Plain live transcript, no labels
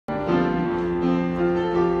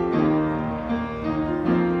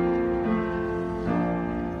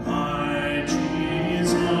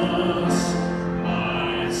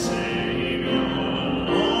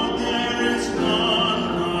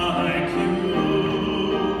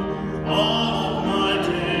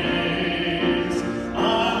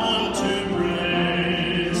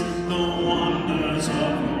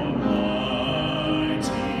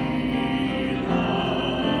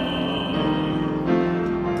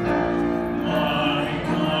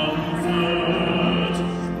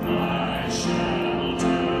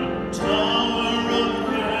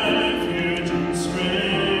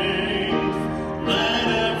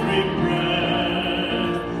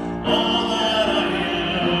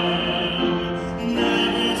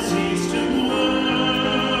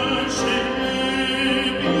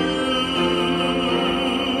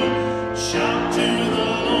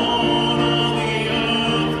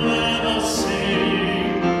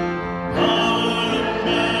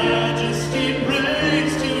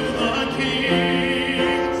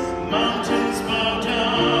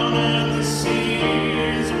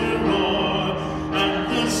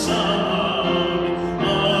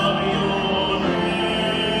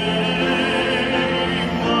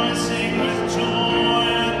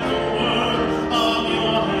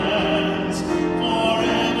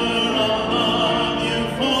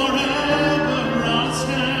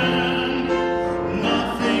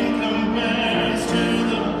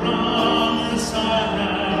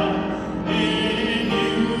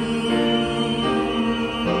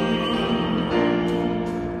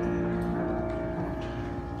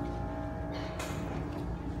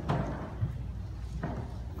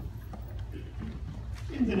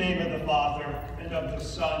In the name of the Father, and of the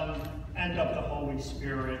Son, and of the Holy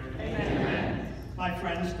Spirit. Amen. My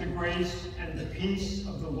friends, the grace and the peace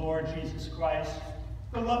of the Lord Jesus Christ,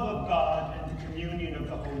 the love of God, and the communion of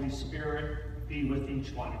the Holy Spirit be with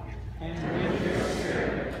each one of you. And with your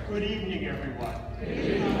spirit. Good evening, everyone. Good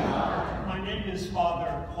evening, Father. My name is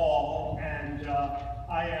Father Paul, and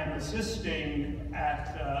I am assisting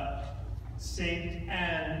at St.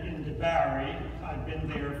 Anne in DeBarry. I've been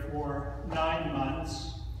there for 9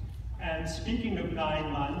 months. And speaking of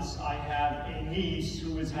 9 months, I have a niece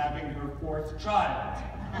who is having her 4th child.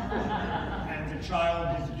 And the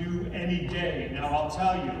child is due any day. Now I'll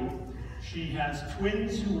tell you, she has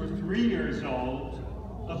twins who are 3 years old,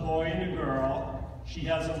 a boy and a girl. She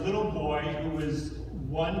has a little boy who is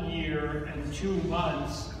 1 year and 2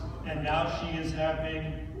 months, and now she is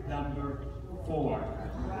having number 4.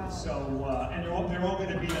 So, and they're all going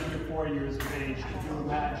to be under 4 years of age. Can you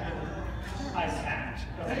imagine? I can't.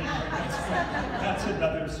 But anyway, that's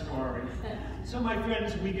another story. So my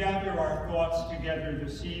friends, we gather our thoughts together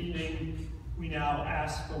this evening. We now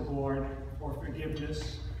ask the Lord for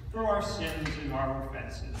forgiveness for our sins and our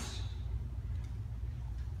offenses.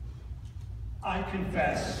 I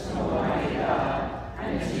confess, Almighty God,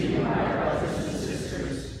 and to you, my brothers and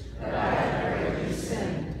sisters, that I have greatly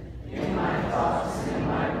sinned in my thoughts and in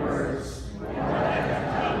my words, in what I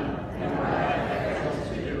have done and what I have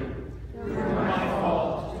failed to do. Through my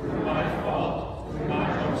fault, through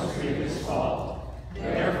my most grievous fault.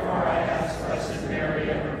 Therefore I ask Blessed Mary,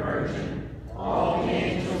 ever Virgin, all the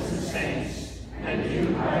angels and saints, and you,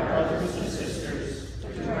 my brothers and sisters, to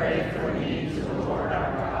pray for me to the Lord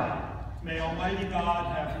our God. May Almighty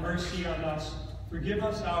God have mercy on us, forgive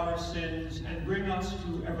us our sins, and bring us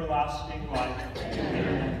to everlasting life.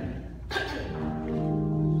 Amen.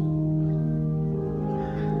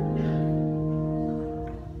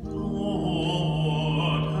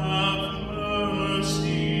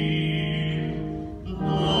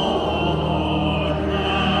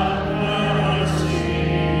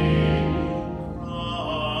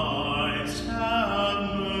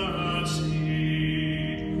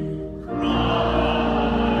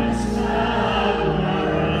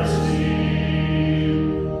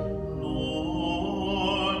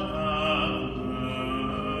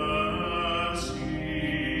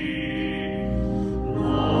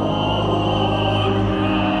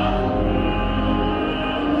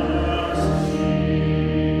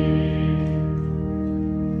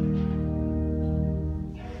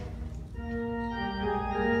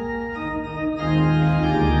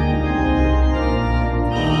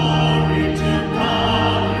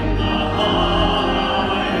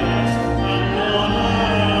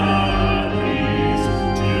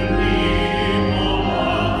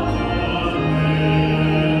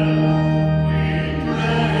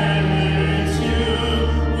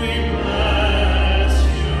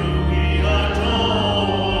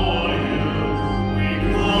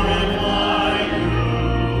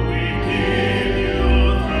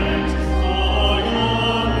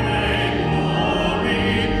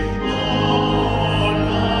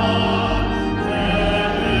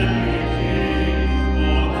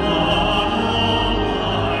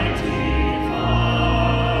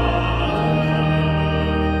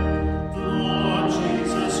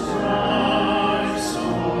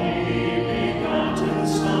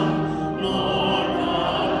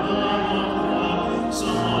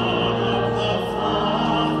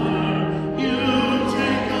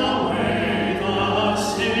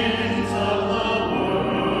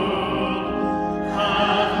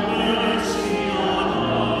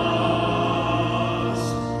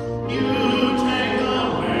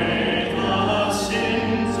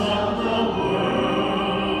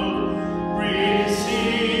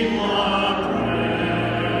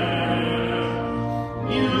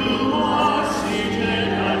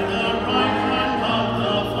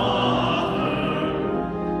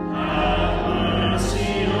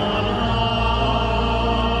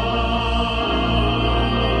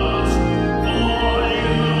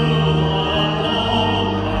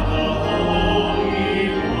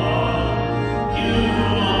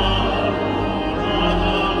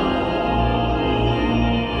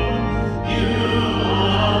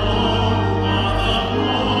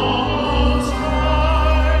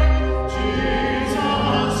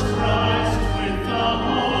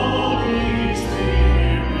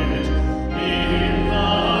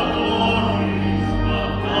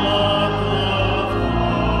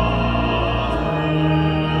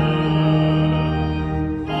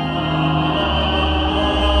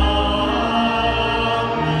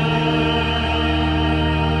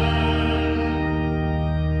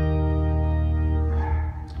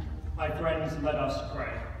 friends, let us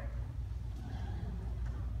pray.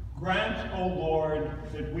 Grant, O Lord,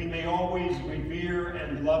 that we may always revere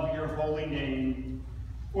and love your holy name,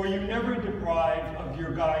 for you never deprive of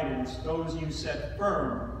your guidance those you set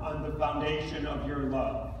firm on the foundation of your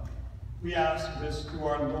love. We ask this through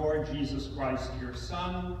our Lord Jesus Christ, your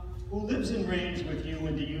Son, who lives and reigns with you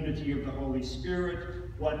in the unity of the Holy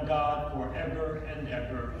Spirit, one God, forever and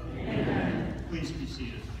ever. Amen. Please be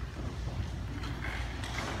seated.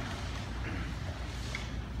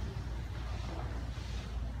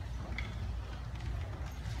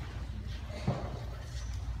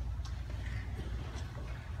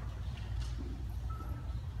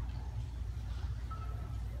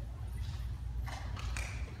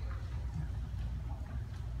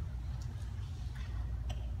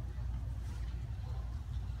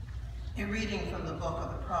 A reading from the book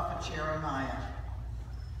of the prophet Jeremiah.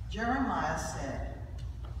 Jeremiah said,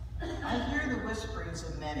 I hear the whisperings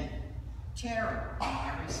of many, terror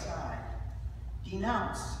on every side.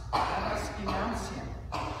 Denounce, let us denounce him.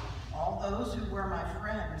 All those who were my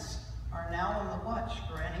friends are now on the watch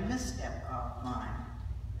for any misstep of mine.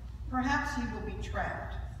 Perhaps he will be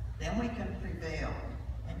trapped, then we can prevail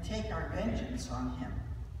and take our vengeance on him.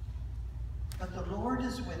 But the Lord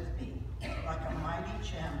is with me, like a mighty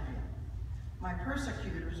champion. My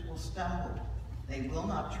persecutors will stumble, they will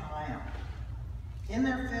not triumph. In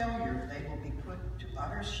their failure, they will be put to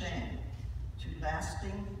utter shame, to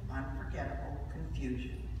lasting, unforgettable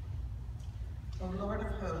confusion. O Lord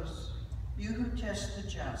of hosts, you who test the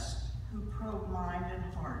just, who probe mind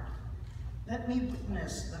and heart, let me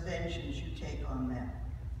witness the vengeance you take on them,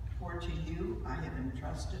 for to you I have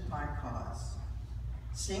entrusted my cause.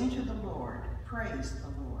 Sing to the Lord, praise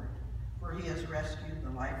the Lord, for he has rescued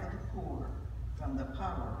the life of the poor from the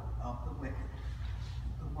power of the wicked.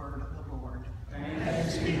 The word of the Lord.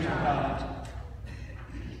 Thanks be to God.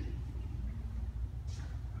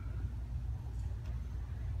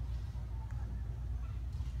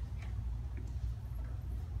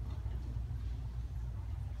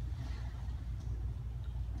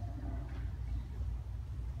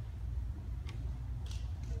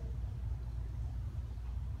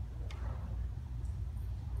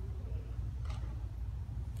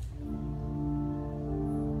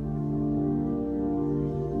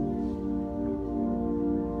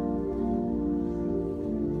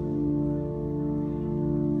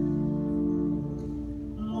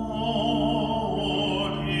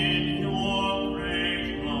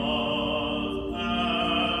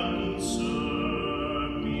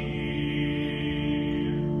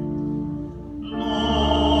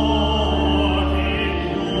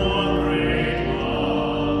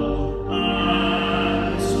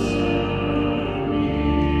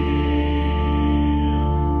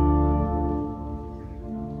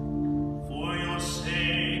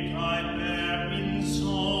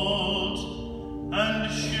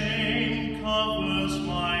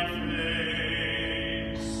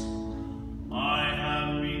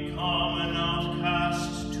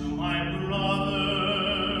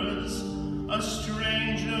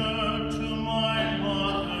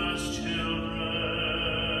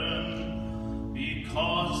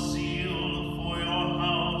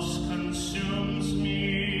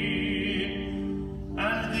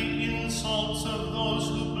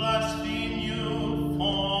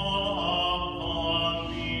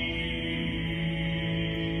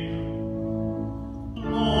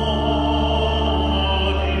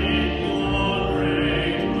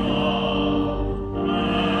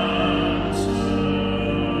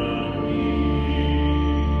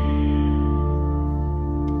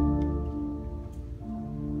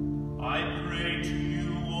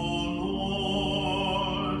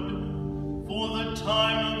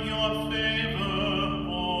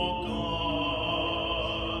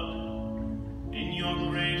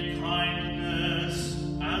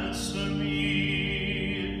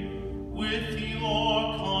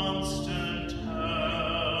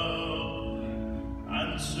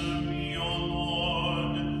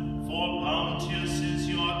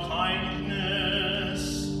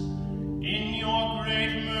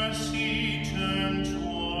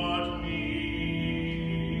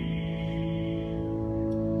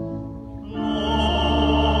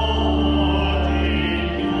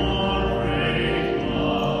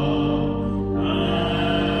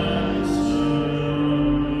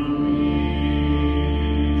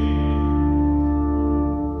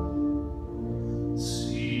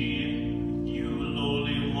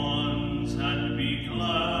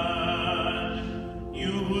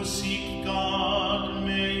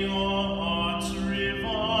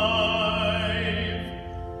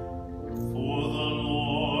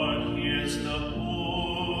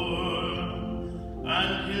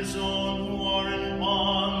 his own who are in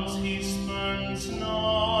bonds he spurns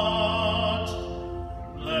not.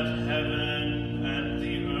 Let heaven and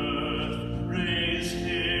the earth praise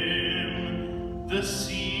him, the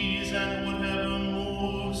seas and whatever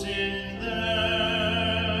moves in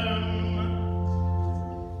them.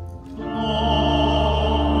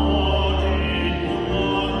 Lord, in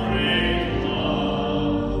your great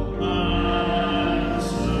love,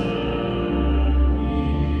 answer me.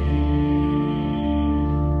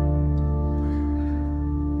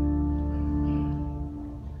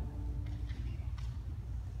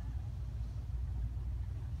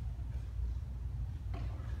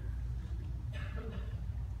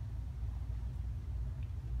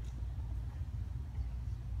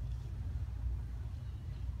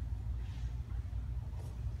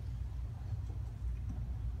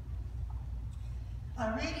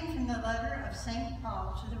 A reading from the letter of St.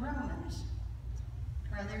 Paul to the Romans.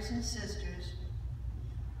 Brothers and sisters,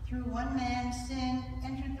 through one man sin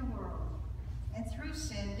entered the world, and through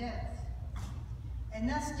sin death. And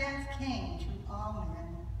thus death came to all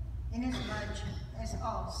men, inasmuch as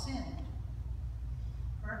all sinned.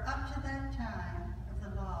 For up to that time of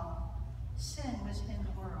the law, sin was in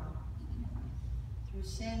the world. Through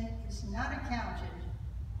sin is not accounted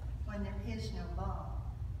when there is no law.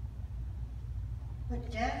 But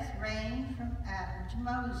death reigned from Adam to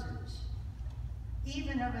Moses,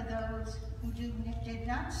 even over those who did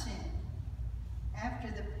not sin, after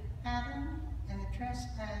the pattern and the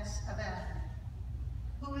trespass of Adam,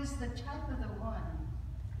 who is the type of the one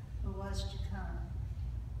who was to come.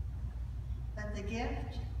 But the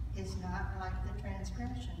gift is not like the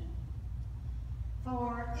transgression.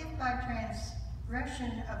 For if by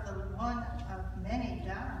transgression of the one of many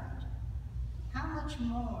died, how much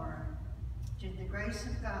more did the grace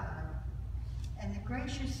of God and the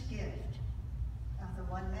gracious gift of the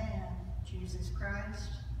one man, Jesus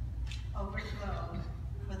Christ, overflow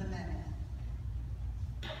for the many.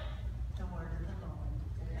 The word of the Lord.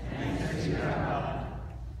 Thanks be to God.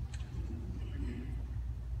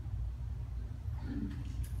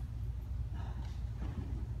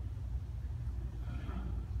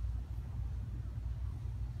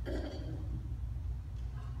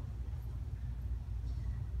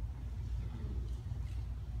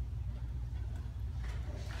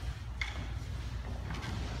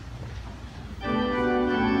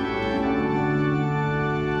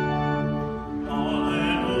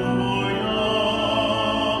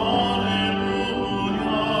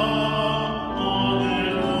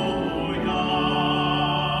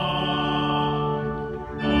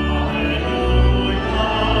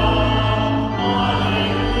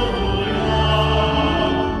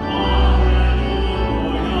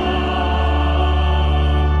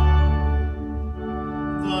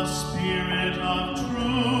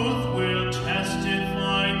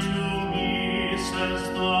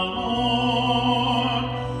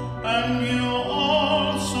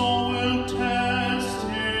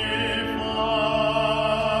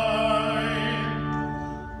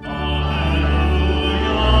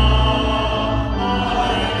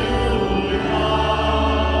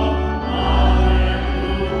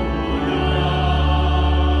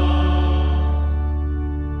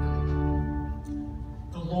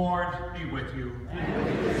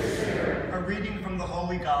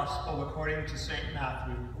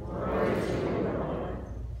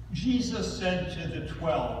 Jesus said to the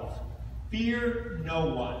 12, "Fear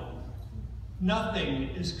no one. Nothing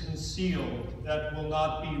is concealed that will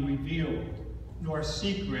not be revealed, nor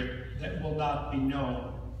secret that will not be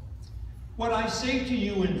known. What I say to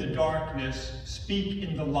you in the darkness, speak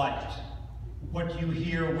in the light. What you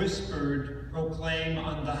hear whispered, proclaim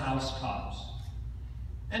on the housetops.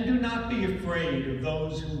 And do not be afraid of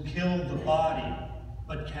those who kill the body,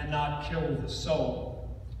 but cannot kill the soul.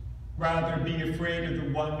 Rather, be afraid of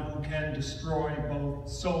the one who can destroy both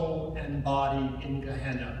soul and body in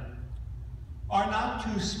Gehenna. Are not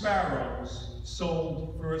 2 sparrows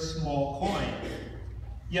sold for a small coin?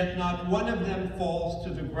 Yet not one of them falls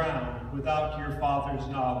to the ground without your Father's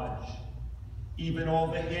knowledge. Even all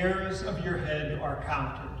the hairs of your head are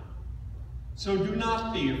counted. So do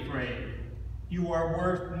not be afraid. You are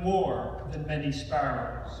worth more than many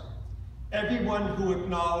sparrows. Everyone who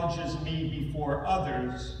acknowledges me before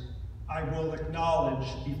others, I will acknowledge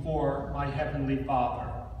before my heavenly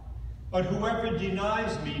Father. But whoever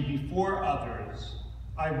denies me before others,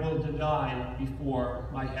 I will deny before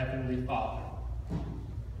my heavenly Father."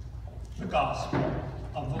 The Gospel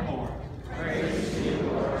of the Lord. Praise to you,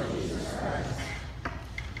 Lord Jesus Christ.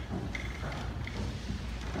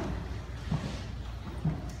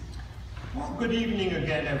 Well, good evening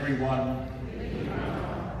again, everyone.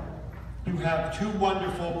 You have two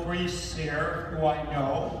wonderful priests here who I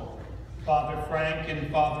know, Father Frank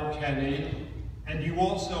and Father Kenny, and you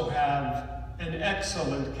also have an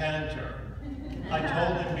excellent cantor. I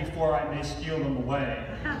told him before I may steal them away,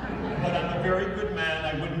 but I'm a very good man.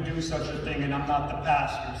 I wouldn't do such a thing, and I'm not the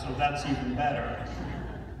pastor, so that's even better.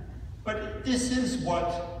 But this is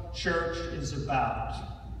what church is about,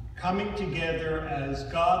 coming together as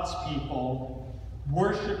God's people,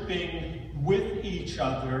 worshiping with each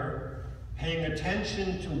other, paying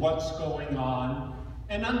attention to what's going on,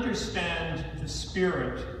 and understand the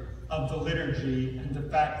spirit of the liturgy and the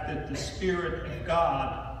fact that the Spirit of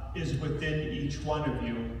God is within each one of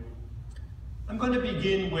you. I'm going to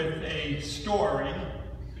begin with a story,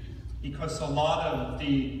 because a lot of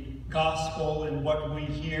the gospel and what we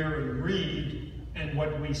hear and read and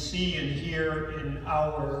what we see and hear in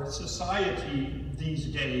our society these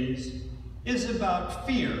days is about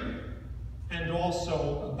fear and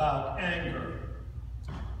also about anger.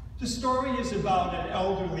 The story is about an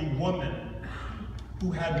elderly woman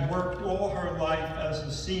who had worked all her life as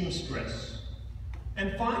a seamstress.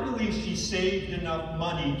 And finally, she saved enough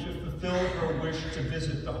money to fulfill her wish to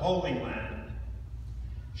visit the Holy Land.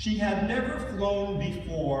 She had never flown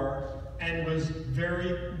before and was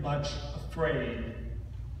very much afraid.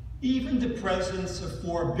 Even the presence of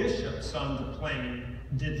 4 bishops on the plane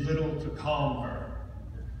did little to calm her.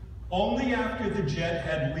 Only after the jet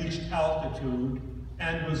had reached altitude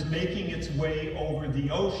and was making its way over the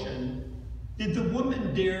ocean did the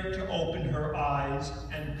woman dare to open her eyes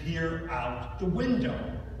and peer out the window.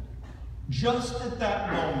 Just at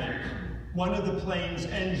that moment, one of the plane's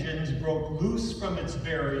engines broke loose from its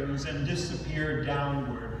bearings and disappeared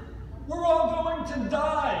downward. "We're all going to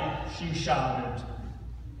die," she shouted.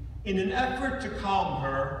 In an effort to calm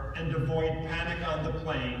her and avoid panic on the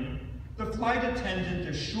plane, the flight attendant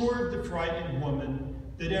assured the frightened woman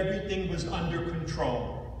that everything was under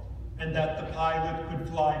control, and that the pilot could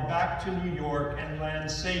fly back to New York and land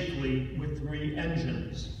safely with 3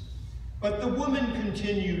 engines. But the woman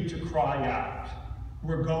continued to cry out,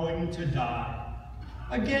 "We're going to die."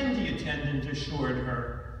 Again, the attendant assured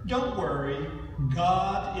her, "Don't worry,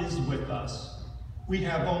 God is with us. We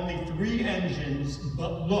have only 3 engines,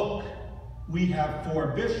 but look, we have 4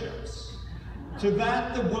 bishops." To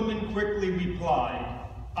that, the woman quickly replied,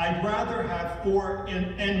 "I'd rather have 4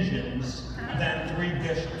 engines than 3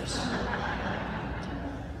 bishops."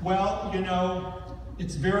 Well, you know,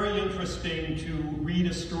 it's very interesting to read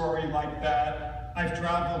a story like that. I've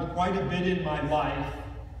traveled quite a bit in my life,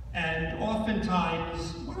 and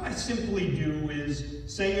oftentimes what I simply do is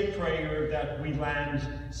say a prayer that we land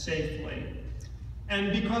safely.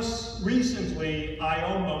 And because recently I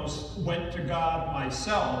almost went to God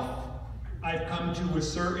myself, I've come to a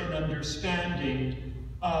certain understanding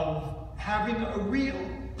of having a real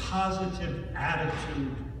positive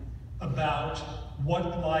attitude about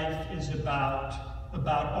what life is about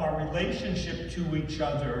our relationship to each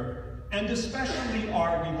other, and especially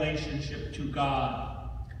our relationship to God.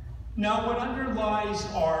 Now, what underlies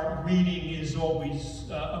our reading is always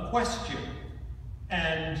a question.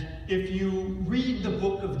 And if you read the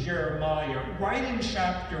book of Jeremiah, right in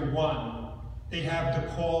chapter 1, they have the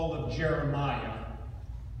call of Jeremiah.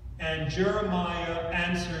 And Jeremiah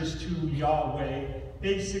answers to Yahweh,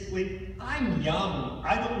 basically, "I'm young,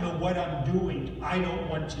 I don't know what I'm doing, I don't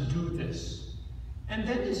want to do this." And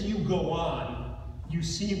then as you go on, you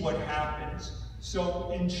see what happens.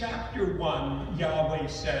 So in chapter 1, Yahweh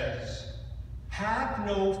says, "Have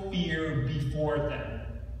no fear before them,"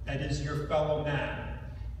 that is your fellow man,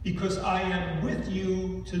 "because I am with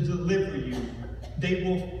you to deliver you. They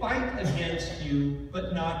will fight against you,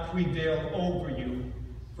 but not prevail over you.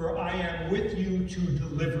 For I am with you to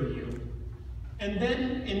deliver you." And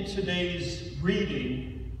then in today's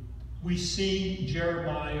reading, we see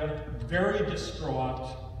Jeremiah very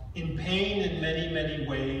distraught, in pain in many, many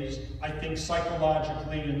ways, I think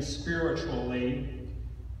psychologically and spiritually,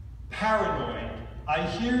 paranoid. "I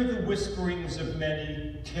hear the whisperings of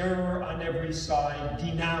many, terror on every side,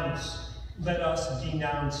 denounce, let us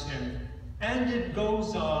denounce him." And it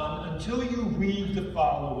goes on until you read the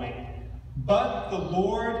following. "But the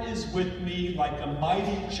Lord is with me like a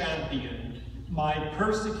mighty champion. My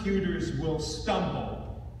persecutors will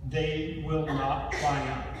stumble, they will not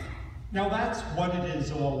triumph." Now that's what it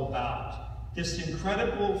is all about. This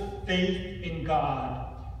incredible faith in God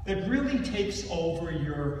that really takes over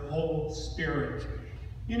your whole spirit.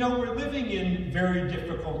 You know, we're living in very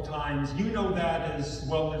difficult times. You know that as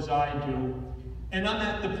well as I do. And I'm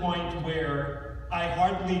at the point where I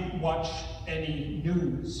hardly watch any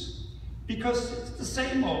news, because it's the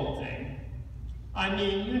same old thing. I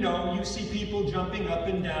mean, you know, you see people jumping up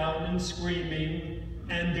and down and screaming,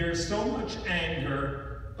 and there's so much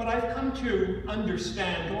anger. But I've come to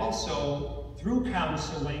understand also, through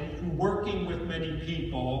counseling, through working with many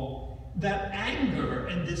people, that anger,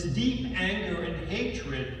 and this deep anger and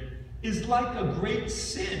hatred, is like a great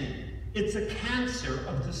sin. It's a cancer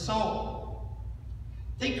of the soul.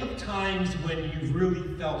 Think of times when you've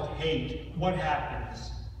really felt hate. What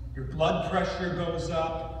happens? Your blood pressure goes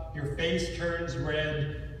up, your face turns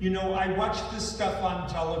red. You know, I watch this stuff on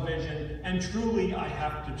television, and truly I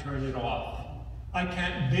have to turn it off. I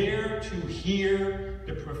can't bear to hear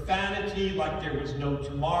the profanity like there was no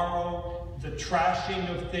tomorrow, the trashing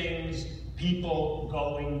of things, people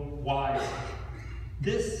going wild.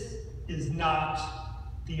 This is not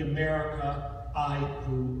the America I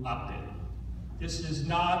grew up in. This is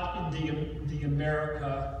not the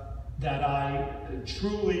America that I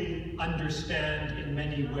truly understand in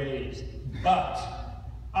many ways. But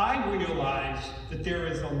I realize that there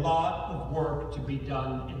is a lot of work to be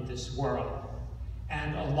done in this world,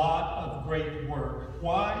 and a lot of great work.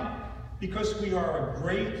 Why? Because we are a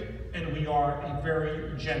great and we are a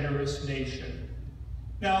very generous nation.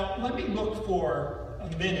 Now, let me look for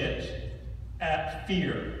a minute at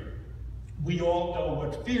fear. We all know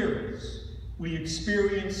what fear is. We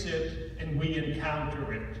experience it and we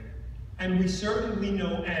encounter it. And we certainly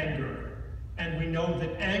know anger, and we know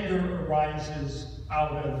that anger arises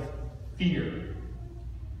out of fear.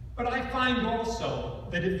 But I find also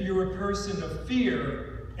that if you're a person of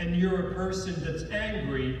fear and you're a person that's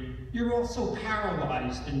angry, you're also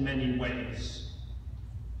paralyzed in many ways.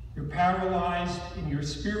 You're paralyzed in your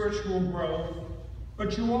spiritual growth,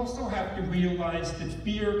 but you also have to realize that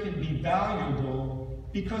fear can be valuable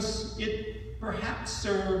because it perhaps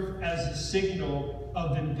serves as a signal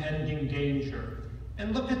of impending danger.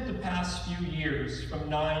 And look at the past few years from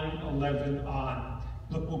 9/11 on.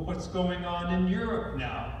 Look what's going on in Europe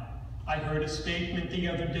now. I heard a statement the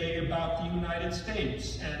other day about the United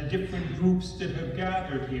States and different groups that have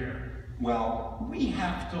gathered here. Well, we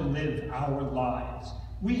have to live our lives.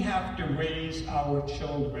 We have to raise our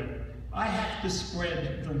children. I have to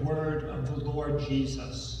spread the word of the Lord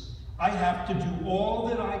Jesus. I have to do all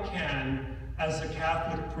that I can as a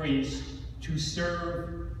Catholic priest to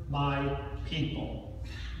serve my people.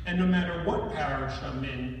 And no matter what parish I'm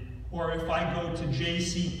in, or if I go to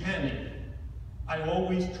J.C. Penney, I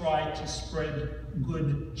always try to spread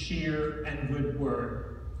good cheer and good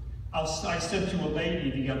word. I said to a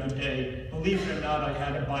lady the other day, believe it or not, I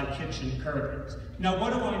had to buy kitchen curtains. Now,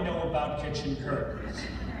 what do I know about kitchen curtains?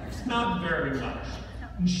 Not very much.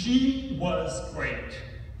 And she was great.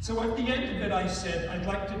 So at the end of it, I said, I'd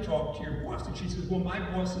like to talk to your boss. And she says, well, my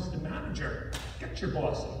boss is the manager. Get your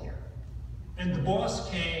boss in here. And the boss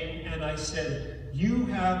came, and I said, you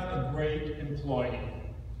have a great employee.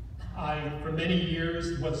 I, for many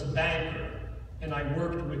years, was a banker, and I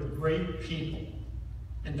worked with great people.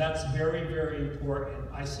 And that's very, very important.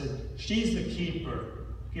 I said, she's the keeper,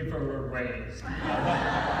 give her a raise.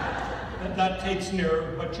 That takes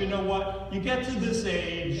nerve, but you know what? You get to this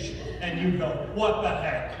age, and you go, what the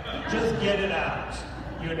heck? Just get it out,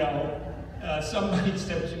 you know? Somebody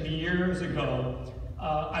said to me years ago,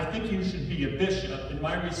 I think you should be a bishop. And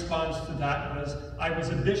my response to that was, I was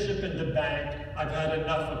a bishop in the bank, I've had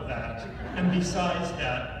enough of that. And besides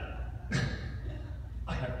that,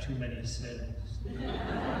 I have too many sins.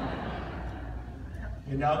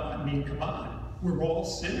 You know, I mean, come on. We're all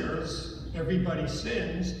sinners, everybody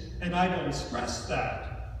sins, and I don't stress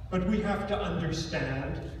that. But we have to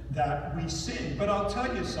understand that we sin. But I'll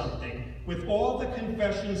tell you something, with all the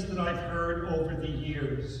confessions that I've heard over the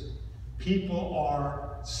years, people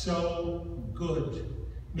are so good.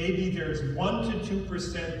 Maybe there's 1 to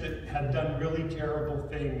 2% that have done really terrible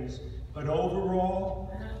things, but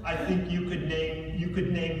overall, I think you could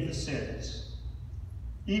name the sins.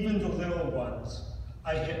 Even the little ones.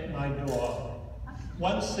 I hit my dog.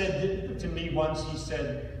 One said to me once, he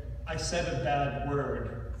said, I said a bad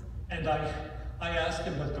word. And I asked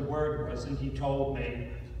him what the word was, and he told me.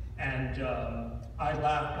 And I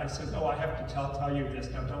laughed. I said, oh, I have to tell you this.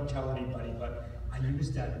 Now, don't tell anybody, but I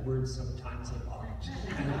use that word sometimes a lot.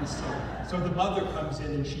 And so the mother comes in,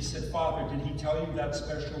 and she said, Father, did he tell you that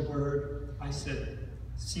special word? I said,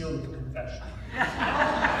 sealed confession.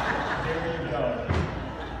 There you go.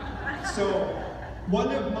 So,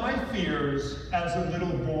 one of my fears as a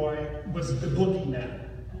little boy was the boogeyman.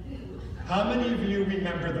 How many of you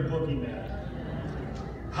remember the boogeyman?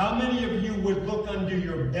 How many of you would look under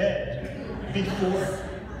your bed before?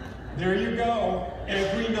 There you go.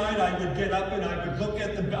 Every night I would get up and I would look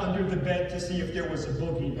at under the bed to see if there was a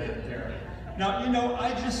boogeyman there. Now, you know,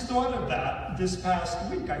 I just thought of that this past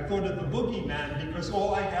week. I thought of the boogeyman because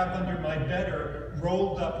all I have under my bed are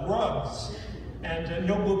rolled up rugs, and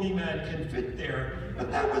no boogeyman can fit there.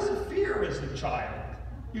 But that was a fear as a child.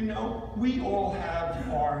 You know, we all have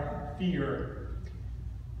our fear.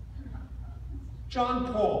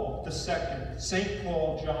 John Paul II, St.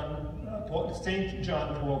 John Paul II,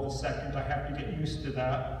 I have to get used to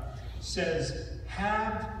that, says,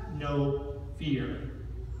 have no fear.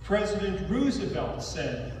 President Roosevelt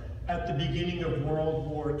said at the beginning of World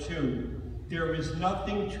War II, there is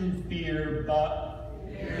nothing to fear but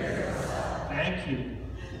yourself. Thank you.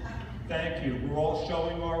 Thank you. We're all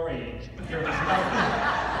showing our age. There is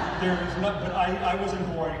nothing, but I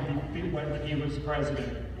wasn't born when he was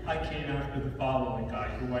president. I came after the following guy,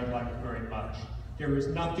 who I like very much. There is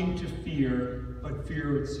nothing to fear but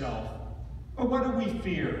fear itself. But what do we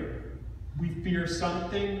fear? We fear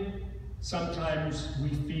something. Sometimes we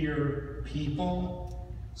fear people.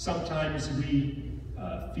 Sometimes we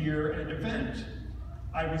fear an event.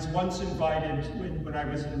 I was once invited, when I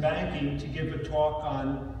was in banking, to give a talk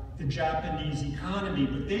on the Japanese economy,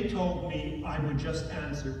 but they told me I would just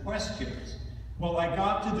answer questions. Well, I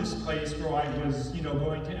got to this place where I was,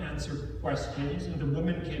 going to answer questions, and the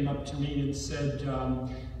woman came up to me and said,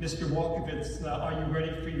 Mr. Walkowitz, are you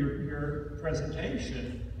ready for your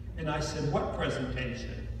presentation? And I said, what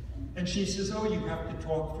presentation? And she says, oh, you have to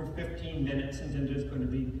talk for 15 minutes, and then there's going to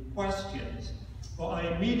be questions. Well, I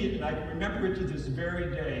remember it to this very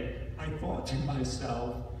day, I thought to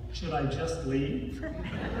myself, should I just leave?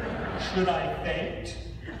 Should I faint?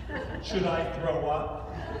 Should I throw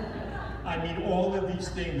up? I mean, all of these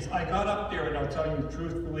things. I got up there, and I'll tell you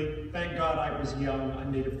truthfully, thank God I was young. I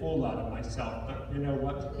made a fool out of myself, but you know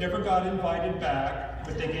what? Never got invited back,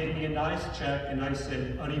 but they gave me a nice check, and I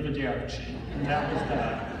said, arrivederci, and that was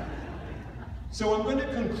that. So I'm going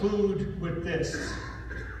to conclude with this.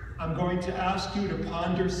 I'm going to ask you to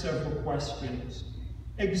ponder several questions.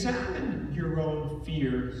 Examine your own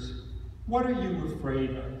fears. What are you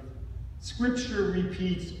afraid of? Scripture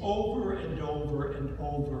repeats over and over and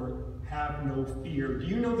over, have no fear. Do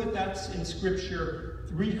you know that that's in Scripture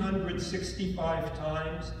 365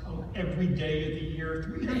 times every day of the year?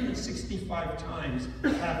 365 times,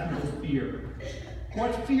 have no fear.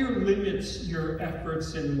 What fear limits your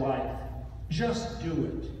efforts in life? Just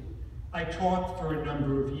do it. I taught for a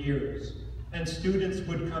number of years, and students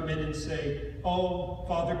would come in and say, oh,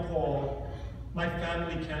 Father Paul, my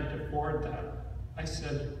family can't afford that. I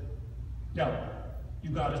said, no, you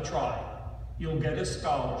gotta try. You'll get a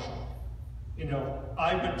scholarship. You know,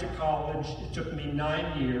 I went to college, it took me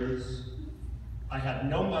 9 years. I had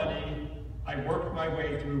no money. I worked my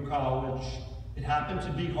way through college. It happened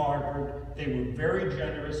to be Harvard. They were very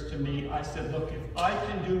generous to me. I said, look, if I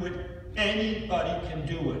can do it, anybody can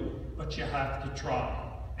do it, but you have to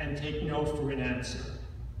try and take no for an answer.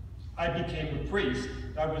 I became a priest.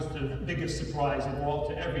 That was the biggest surprise of all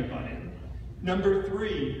to everybody. Number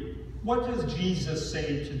 3, what does Jesus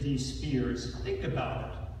say to these fears? Think about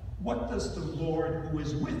it. What does the Lord, who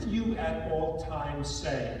is with you at all times,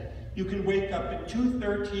 say? You can wake up at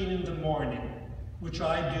 2:13 in the morning, which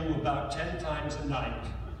I do about 10 times a night,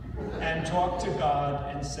 and talk to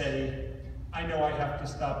God and say, I know I have to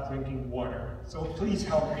stop drinking water, so please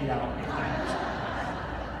help me out with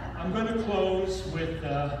that. I'm going to close with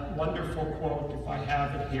a wonderful quote, if I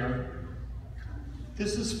have it here.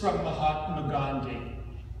 This is from Mahatma Gandhi.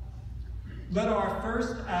 Let our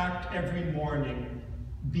first act every morning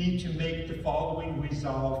be to make the following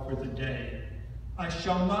resolve for the day. I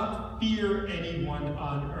shall not fear anyone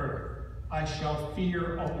on earth. I shall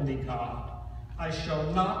fear only God. I shall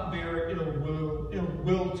not bear ill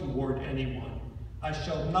will toward anyone. I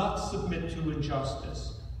shall not submit to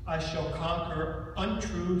injustice. I shall conquer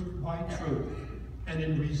untruth by truth, and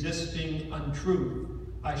in resisting untruth,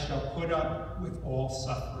 I shall put up with all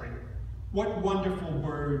suffering. What wonderful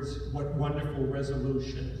words, what wonderful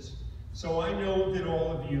resolutions. So I know that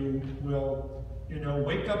all of you will,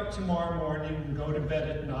 wake up tomorrow morning and go to bed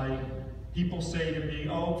at night. People say to me,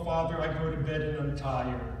 oh, Father, I go to bed and I'm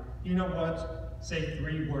tired. You know what? Say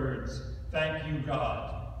 3 words. Thank you,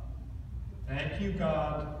 God. Thank you,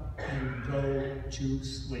 God, and go to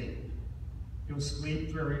sleep. You'll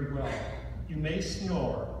sleep very well. You may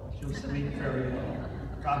snore, but you'll sleep very well.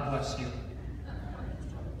 God bless you.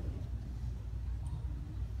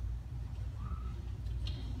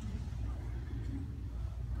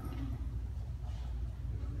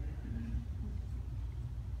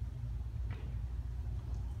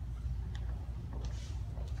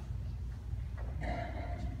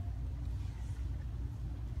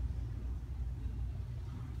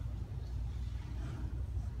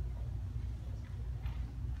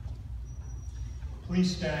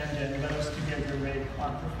 Please stand and let us together make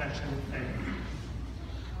our profession of faith.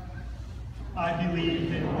 I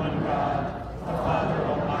believe in one God, the Father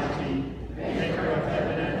Almighty, maker of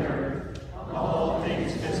heaven and earth, of all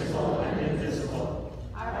things visible and invisible.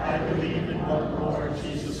 I believe in one Lord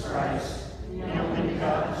Jesus Christ, the only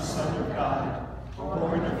begotten Son of God,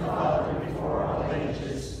 born of the Father before all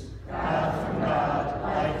ages, God from God,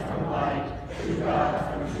 light from light, true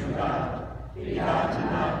God from true God, begotten,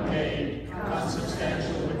 not made,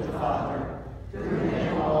 consubstantial with the Father, through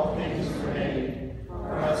him all things were made.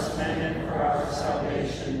 For us men and for our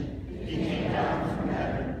salvation, he came down from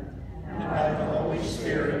heaven, and by the Holy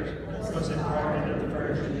Spirit was incarnate of the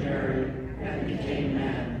Virgin Mary, and became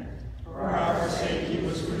man. For our sake he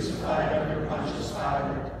was crucified under Pontius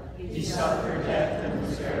Pilate. He suffered death and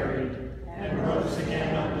was buried, and rose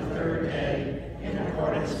again on the third day, in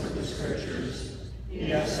accordance with the Scriptures.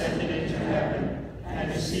 He ascended into heaven, and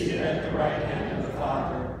is seated at the right hand of the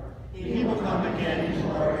Father. He will come again in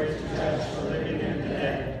glory to judge the living and the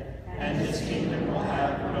dead, and his kingdom will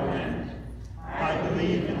have no end. I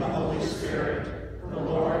believe in the Holy Spirit, the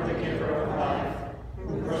Lord, the giver of life,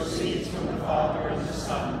 who proceeds from the Father and the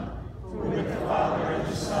Son, who with the Father and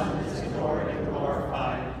the Son is adored and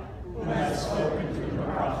glorified, who has spoken through the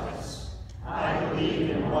prophets. I believe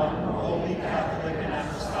in one holy Catholic and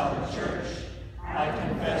Apostolic Church. I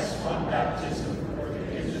confess one baptism for the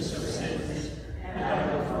forgiveness of sins, and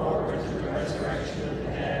I look forward to the resurrection of the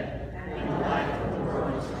dead and the life of the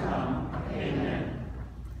world to come. Amen.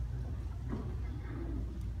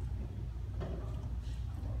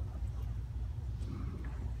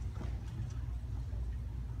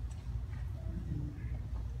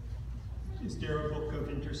 Is there a book of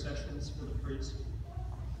intercessions for the priest?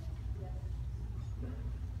 Yes.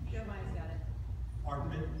 Jeremiah's got it. Pardon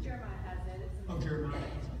me? Jeremiah has it. Oh, Jeremiah.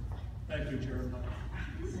 Thank you, Jeremiah.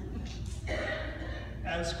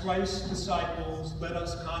 As Christ's disciples, let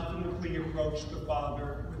us confidently approach the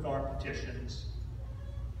Father with our petitions.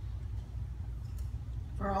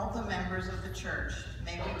 For all the members of the Church,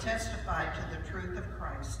 may we testify to the truth of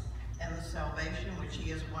Christ and the salvation which he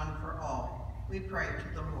has won for all. We pray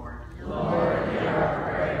to the Lord. Lord, hear our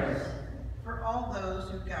prayers. For all those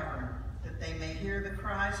who govern, that they may hear the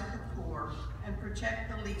cries of the poor and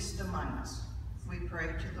protect the least among us, we pray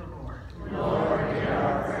to the Lord. Lord, hear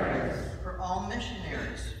our prayers. For all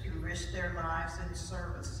missionaries who risk their lives in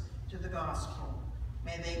service to the gospel,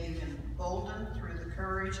 may they be emboldened through the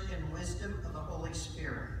courage and wisdom of the Holy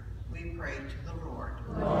Spirit, we pray to the Lord.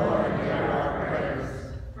 Lord, hear our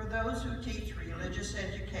prayers. For those who teach religious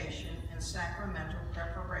education and sacramental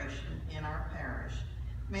preparation in our parish,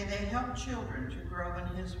 may they help children to grow in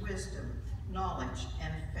his wisdom, knowledge,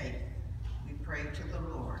 and faith. We pray to the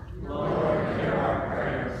Lord. Lord, hear our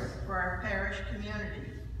prayers. For our parish community,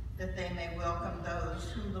 that they may welcome those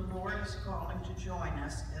whom the Lord is calling to join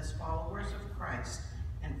us as followers of Christ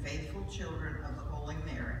and faithful children of the Holy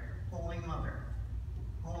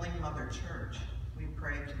Mother Church. We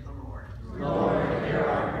pray to the Lord. Lord, hear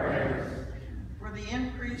our prayers. For the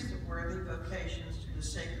increase of worthy vocations to the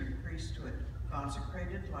sacred priesthood,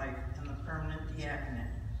 consecrated life, and the permanent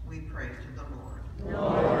diaconate, we pray to the Lord.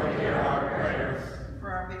 Lord, hear our prayers. For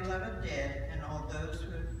our beloved dead and all those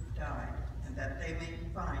who have died, and that they may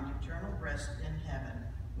find eternal rest in heaven,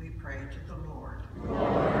 we pray to the Lord.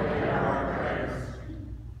 Lord, hear our prayers.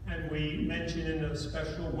 And we mention in a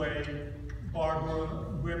special way Barbara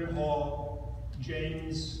Grimhall,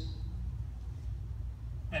 James,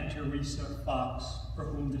 and Teresa Fox, for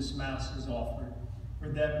whom this Mass is offered. For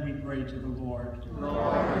them we pray to the Lord.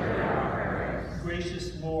 Lord, hear our prayers.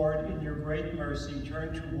 Gracious Lord, in your great mercy,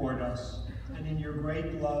 turn toward us, and in your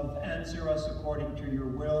great love, answer us according to your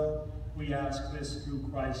will. We ask this through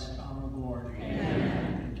Christ our Lord.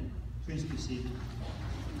 Amen. Thank you. Please be seated.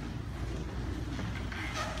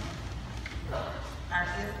 Our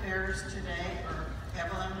gift bearers today are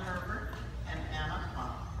Evelyn Herbert and Anna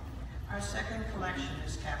Pop. Our second collection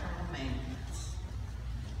is capital maintenance.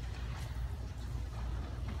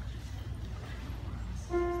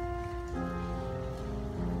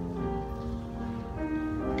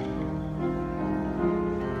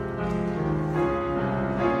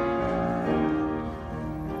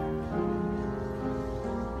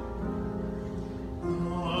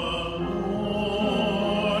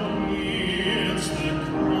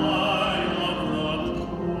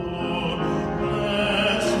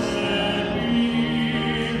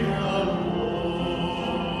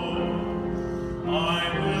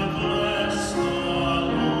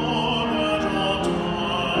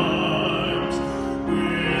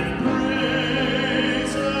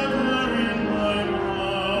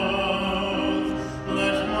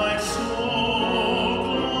 Let my soul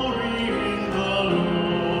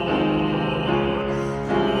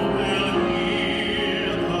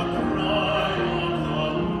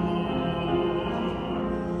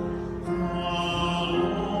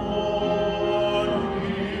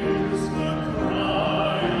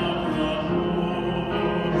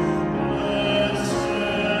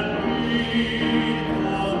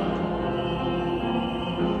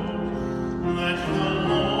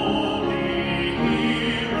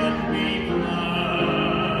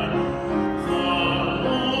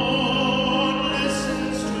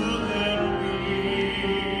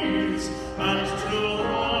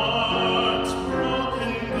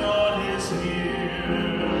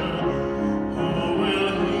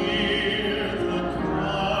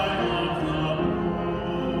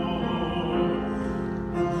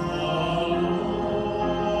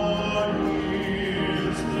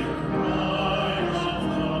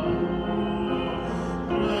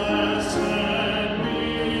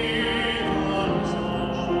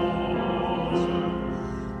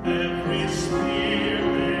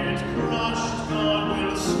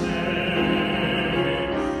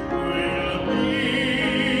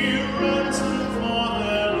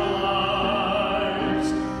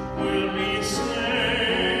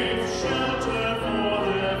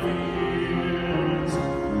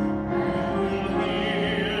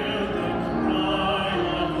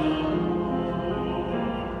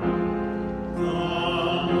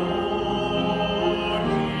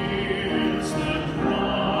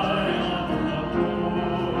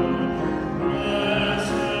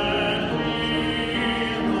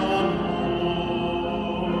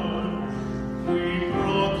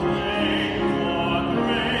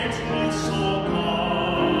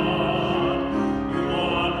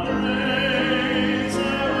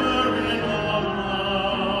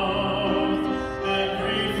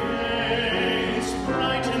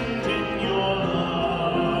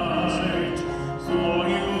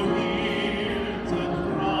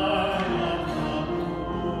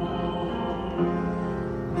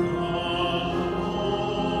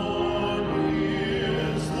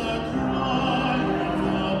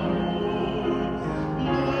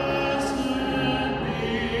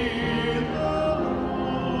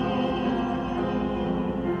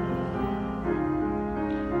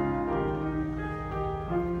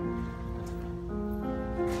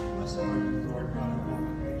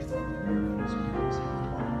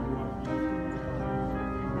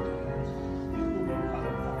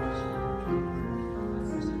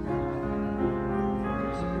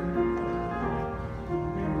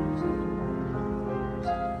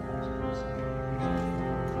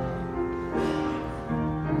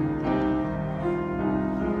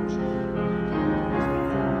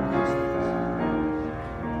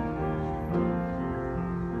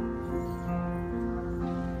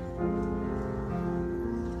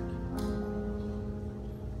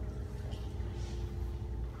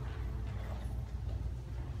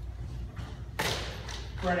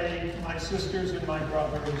Pray, my sisters and my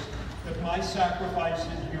brothers, that my sacrifice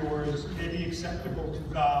and yours may be acceptable to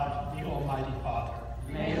God, the Almighty Father.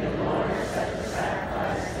 May the Lord accept the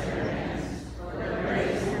sacrifice at your hands, for the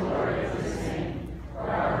praise and glory of his name, for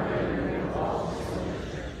our good and the good of all his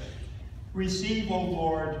holy church. Receive, O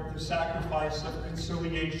Lord, the sacrifice of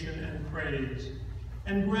conciliation and praise,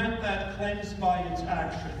 and grant that, cleansed by its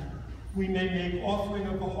action, we may make offering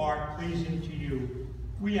of a heart pleasing to you.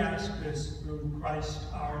 We ask this through Christ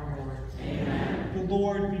our Lord. Amen. The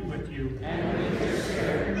Lord be with you. And with your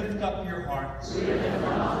spirit. Lift up your hearts. We lift them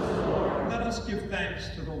up to the Lord. Let us give thanks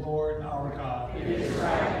to the Lord our God. It is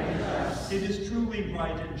right and just. It is truly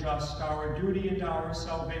right and just, our duty and our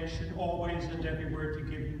salvation, always and everywhere to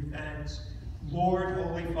give you thanks, Lord,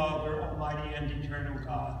 Holy Father, Almighty and eternal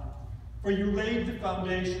God. For you laid the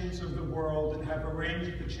foundations of the world and have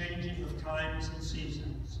arranged the changing of times and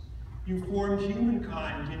seasons. You formed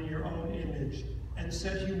humankind in your own image and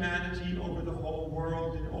set humanity over the whole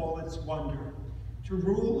world in all its wonder, to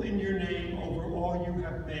rule in your name over all you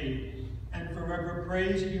have made, and forever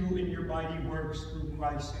praise you in your mighty works through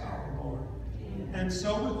Christ our Lord. And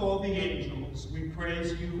so with all the angels, we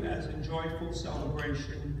praise you as in joyful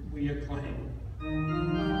celebration we acclaim.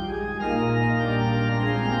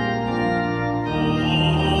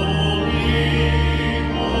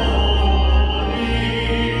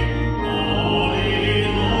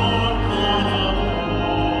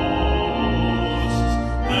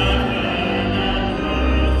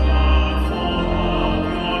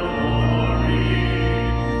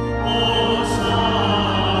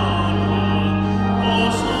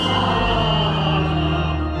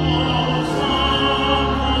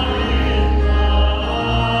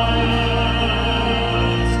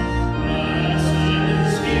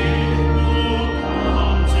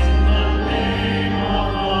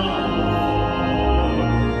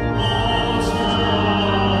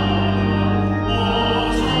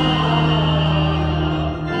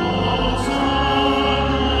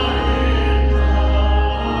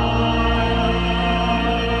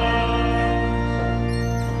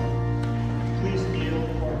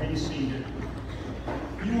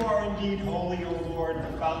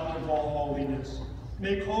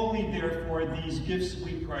 Make holy, therefore, these gifts,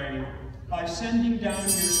 we pray, by sending down your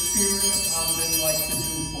Spirit upon them like the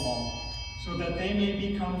dewfall, so that they may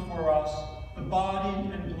become for us the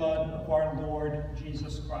body and blood of our Lord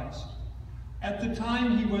Jesus Christ. At the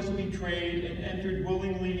time he was betrayed and entered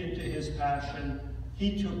willingly into his passion,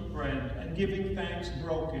 he took bread, and giving thanks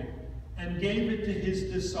broke it, and gave it to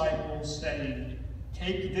his disciples, saying,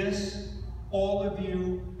 "Take this, all of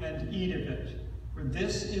you, and eat of it. For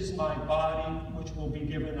this is my body, which will be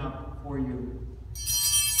given up for you."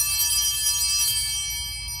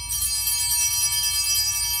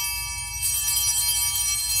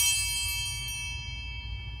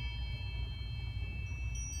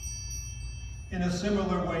 In a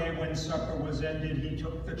similar way, when supper was ended, he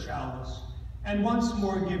took the chalice, and once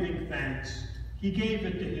more giving thanks, he gave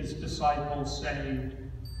it to his disciples, saying,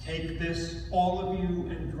 "Take this, all of you,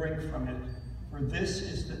 and drink from it. For this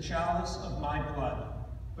is the chalice of my blood,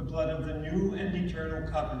 the blood of the new and eternal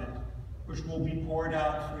covenant, which will be poured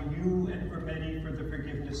out for you and for many for the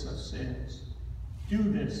forgiveness of sins. Do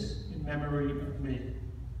this in memory of me."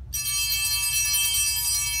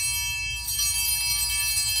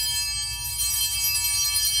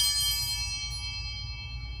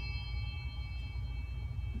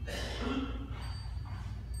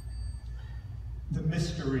 The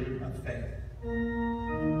mystery of faith.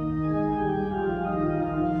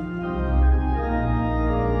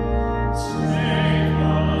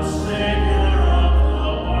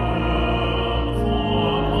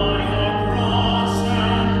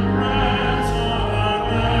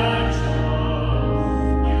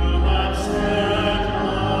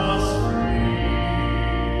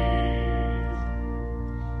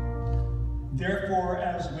 Therefore,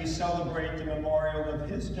 as we celebrate the memorial of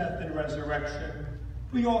his death and resurrection,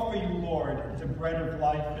 we offer you, Lord, the bread of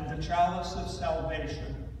life and the chalice of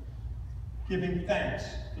salvation, giving thanks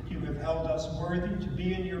that you have held us worthy to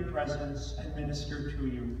be in your presence and minister to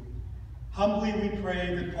you. Humbly we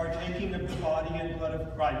pray that, partaking of the body and blood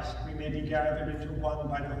of Christ, we may be gathered into one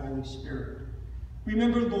by the Holy Spirit.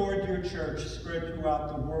 Remember, Lord, your church spread throughout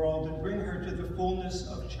the world, and bring her to the fullness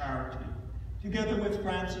of charity, together with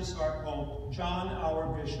Francis our Pope, John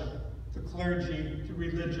our Bishop, the clergy, the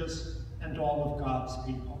religious, and all of God's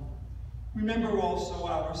people. Remember also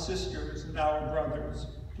our sisters and our brothers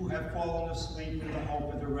who have fallen asleep in the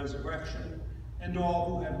hope of the resurrection, and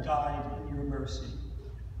all who have died in your mercy.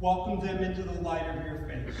 Welcome them into the light of your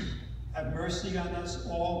face. Have mercy on us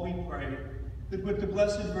all, we pray, with the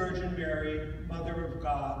Blessed Virgin Mary, Mother of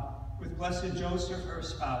God, with Blessed Joseph, her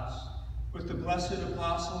spouse, with the blessed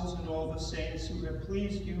apostles and all the saints who have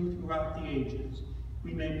pleased you throughout the ages,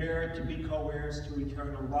 we may merit to be co-heirs to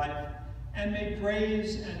eternal life, and may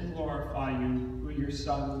praise and glorify you through your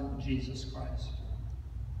Son, Jesus Christ.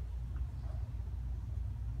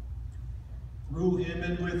 Through him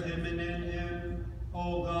and with him and in him,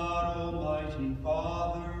 O God, Almighty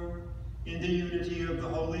Father, in the unity of the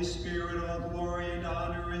Holy Spirit, all glory and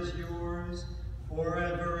honor is yours,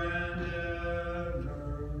 forever and ever.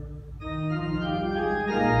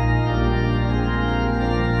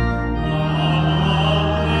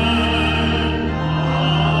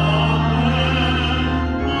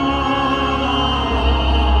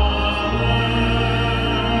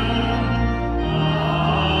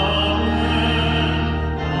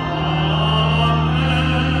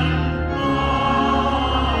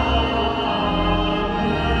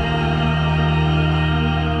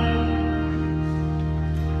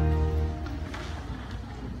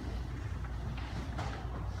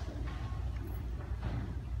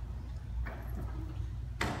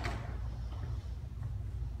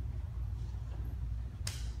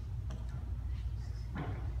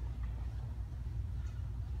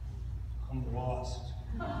 I'm lost.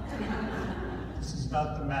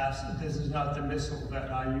 This is not the missal that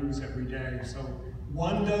I use every day, so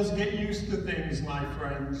one does get used to things, my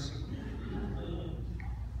friends.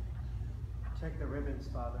 Check the ribbons,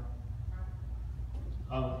 Father.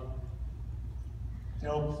 Oh.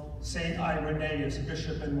 No, St. Irenaeus,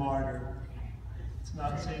 Bishop and Martyr. It's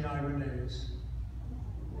not St. Irenaeus.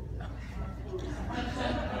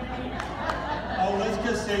 Oh, let's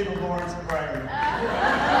just say the Lord's Prayer.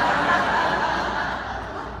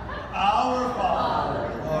 Our Father,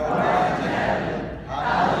 who art in heaven,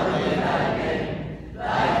 hallowed be thy name.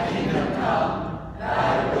 Thy kingdom come,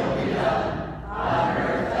 thy will be done, on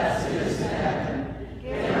earth as it is in heaven.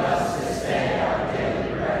 Give us this day our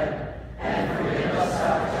daily bread, and forgive us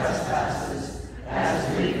our trespasses,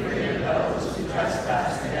 as we forgive those who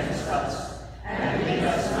trespass against us. And lead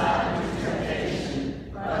us not into temptation,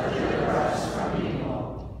 but deliver us from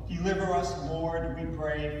evil. deliver us, Lord, we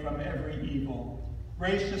pray, from every evil.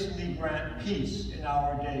 Graciously grant peace in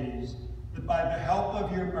our days, that by the help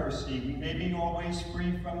of your mercy we may be always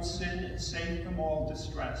free from sin and safe from all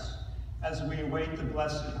distress, as we await the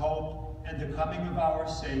blessed hope and the coming of our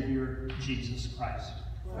Savior, Jesus Christ.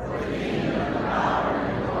 For the kingdom, and power,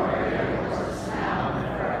 and glory are yours now and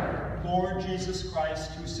forever. Lord Jesus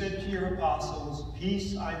Christ, who said to your apostles,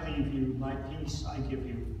 "Peace I leave you, my peace I give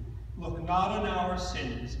you," look not on our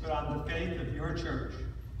sins, but on the faith of your church,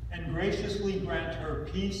 and graciously grant her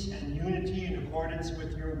peace and unity in accordance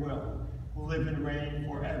with your will, who live and reign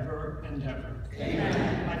forever and ever.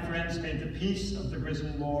 Amen. My friends, may the peace of the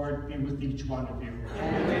risen Lord be with each one of you.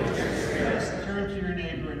 And with your spirit. Let's turn to your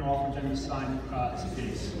neighbor and offer them the sign of God's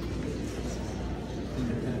peace.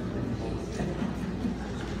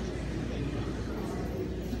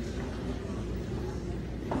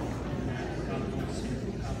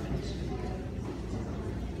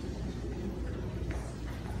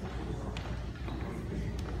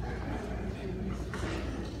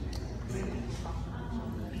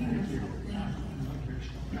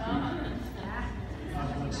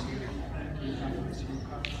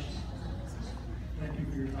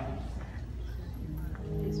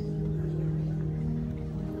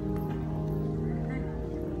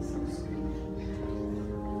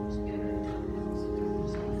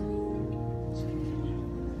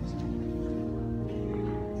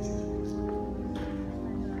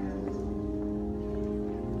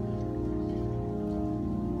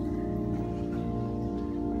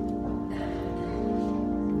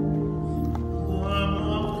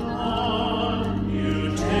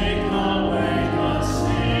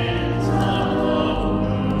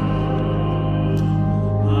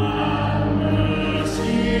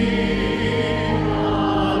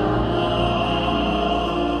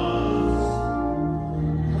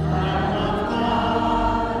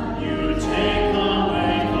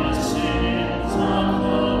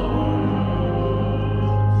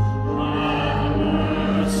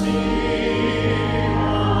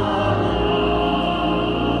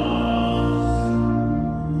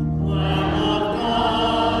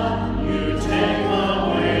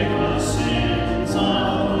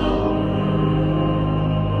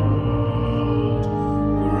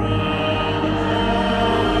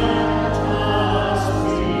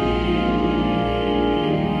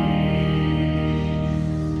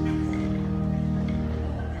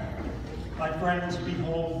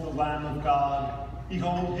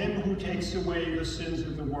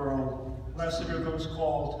 Blessed are those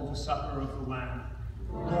called to the supper of the Lamb.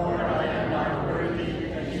 Lord, I am not worthy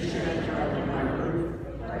that you should enter under my roof,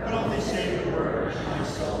 but only say the word, and my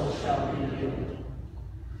soul shall be healed.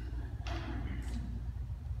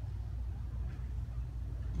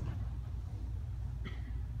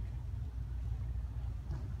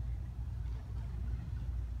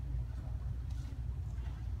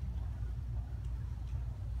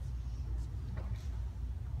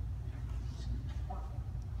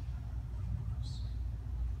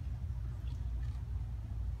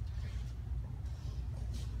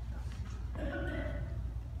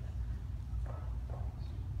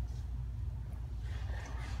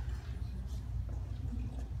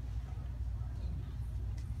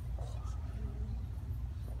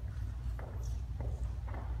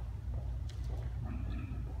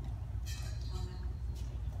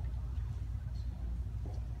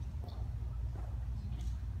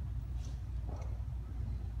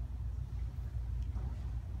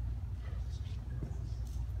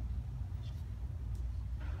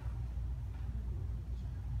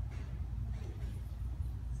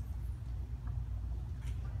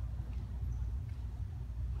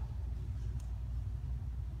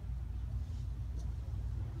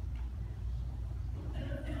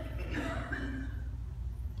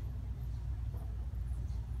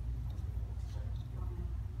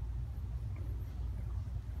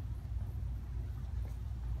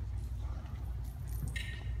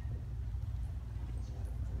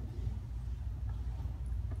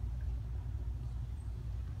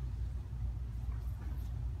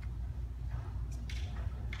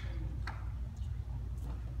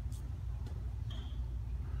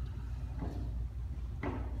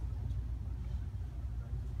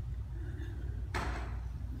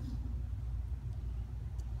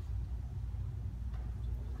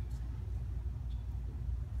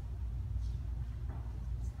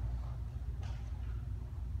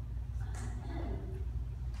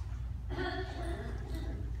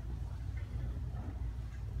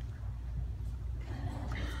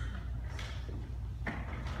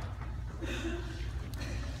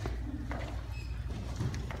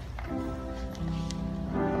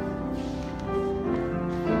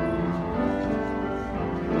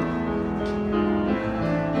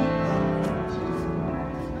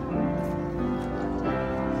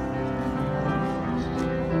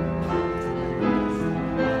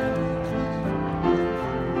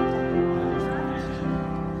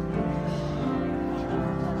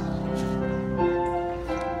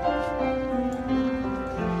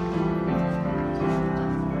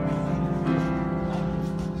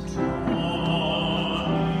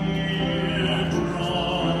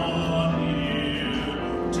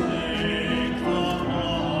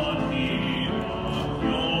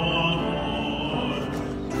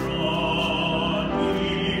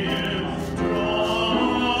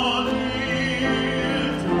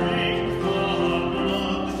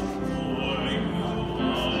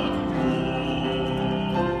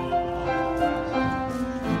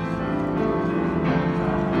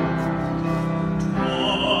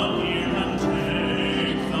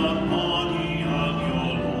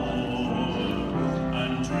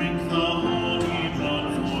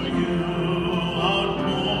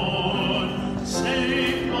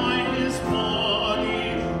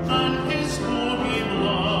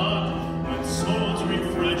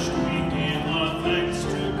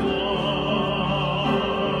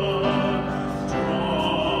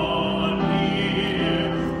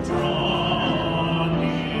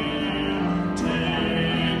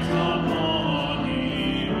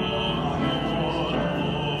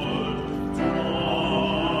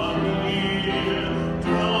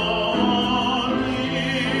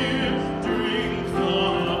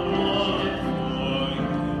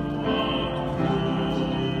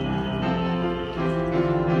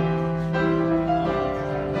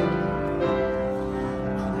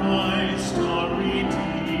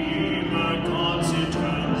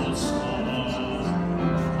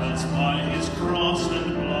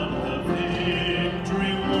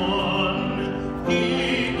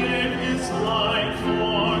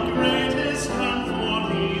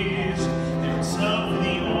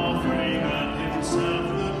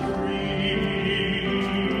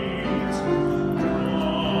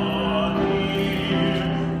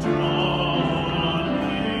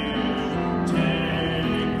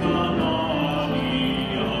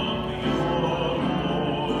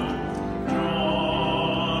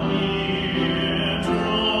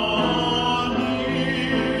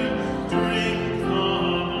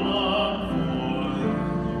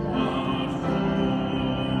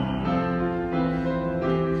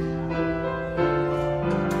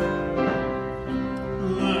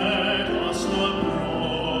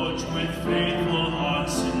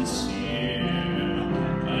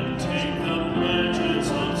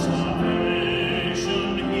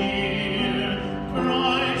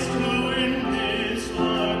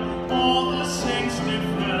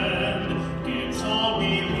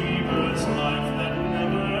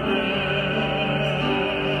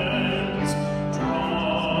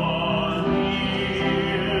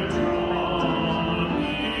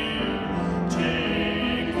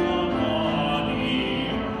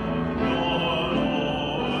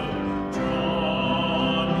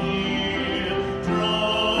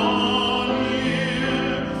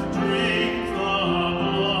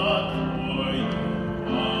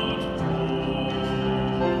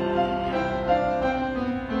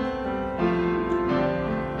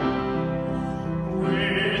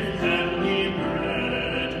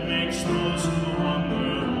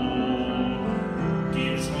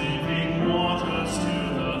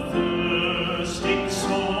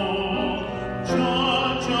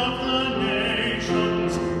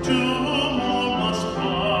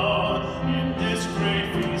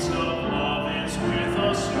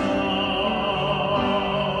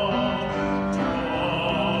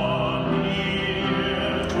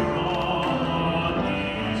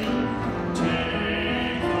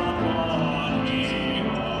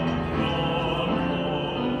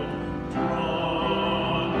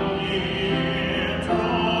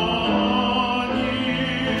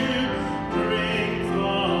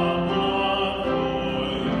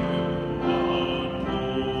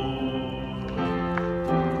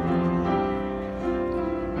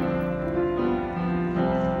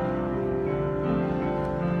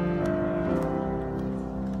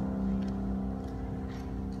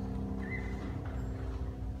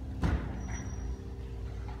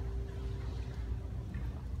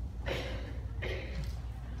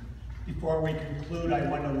 before we conclude, I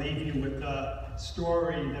want to leave you with a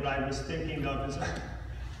story that I was thinking of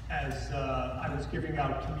as I was giving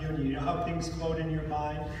out communion. You know how things float in your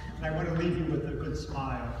mind? And I want to leave you with a good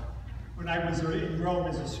smile. When I was in Rome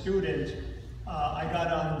as a student, I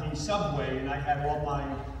got on the subway and I had all my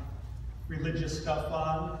religious stuff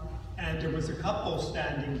on, and there was a couple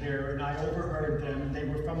standing there, and I overheard them, and they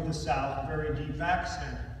were from the South, very deep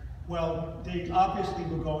accent. Well, they obviously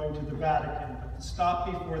were going to the Vatican, but the stop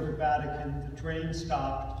before the Vatican, the train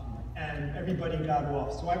stopped, and everybody got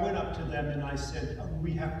off. So I went up to them and I said, oh,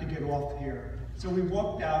 we have to get off here. So we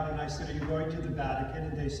walked out and I said, are you going to the Vatican?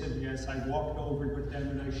 And they said, yes. I walked over with them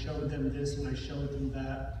and I showed them this and I showed them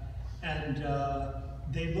that. And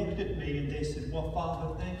they looked at me and they said, well,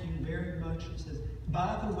 Father, thank you very much. She says,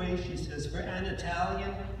 by the way, she says, for an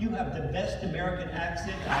Italian, you have the best American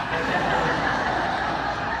accent I've ever heard.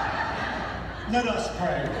 Let us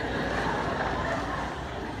pray.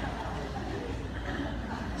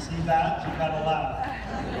 See that? You gotta laugh.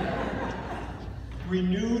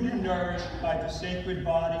 Renewed and nourished by the sacred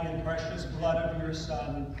body and precious blood of your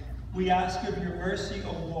Son, we ask of your mercy,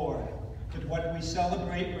 O Lord, that what we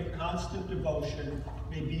celebrate with constant devotion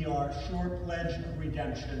may be our sure pledge of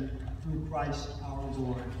redemption through Christ our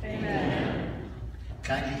Lord. Amen.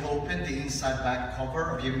 Kindly open the inside back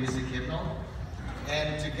cover of your music hymnal,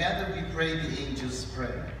 and together we pray the Angel's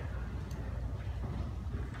Prayer.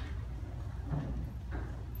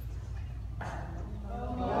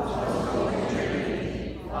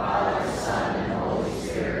 Father, Son, and Holy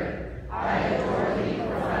Spirit, I adore thee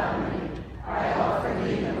profoundly. I offer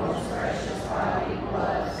thee the most precious body,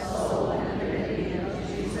 blood, soul, and divinity of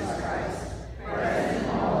Jesus Christ, present in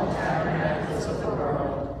all the tabernacles of the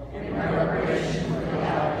world, in reparation for the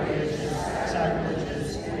outrages,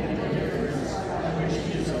 Sacrileges, and indifference by which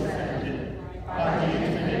he is offended, by the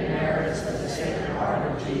infinite merits of the Sacred Heart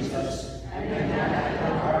of Jesus, and the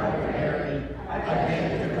Immaculate Heart of Mary, I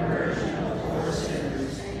beg the conversion of poor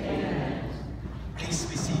sinners. Amen. Please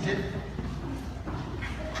be seated.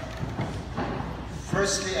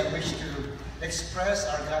 Firstly, I wish to express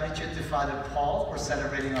our gratitude to Father Paul for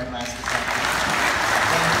celebrating our Mass this afternoon.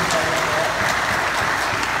 Thank you,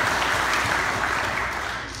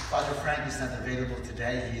 Father Paul. Father Frank is not available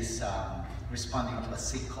today. He's responding to a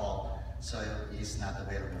sick call, so he's not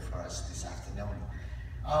available for us this afternoon.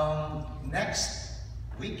 Next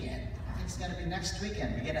weekend, I think it's going to be next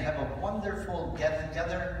weekend, we're going to have a wonderful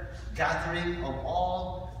get-together gathering of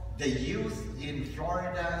all the youth in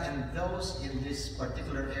Florida and those in this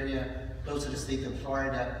particular area, close to the state of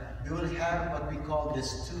Florida. We will have what we call the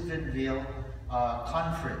Steubenville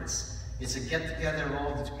Conference. It's a get-together of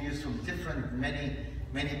all the youth from different, many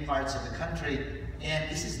parts of the country.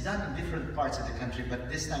 And this is done in different parts of the country,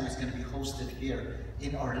 but this time it's going to be hosted here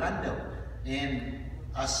in Orlando. And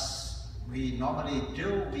as we normally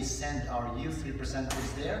do, we send our youth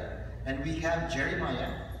representatives there, and we have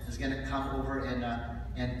Jeremiah who's going to come over and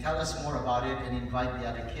tell us more about it and invite the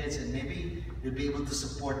other kids, and maybe we'll be able to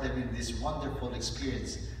support them in this wonderful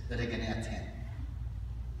experience that they're going to attend.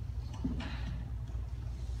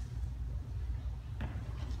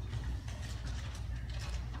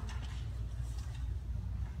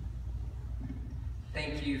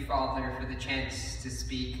 Thank you, Father, for the chance to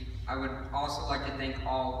speak. I would also like to thank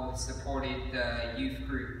all who have supported the youth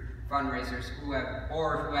group fundraisers who have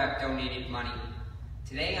donated money.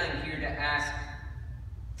 Today I'm here to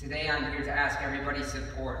ask everybody's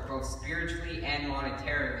support, both spiritually and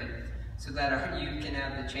monetarily, so that our youth can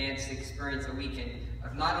have the chance to experience a weekend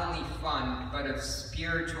of not only fun, but of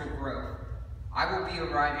spiritual growth. I will be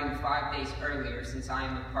arriving 5 days earlier since I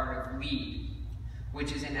am a part of LEAD,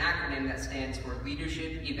 which is an acronym that stands for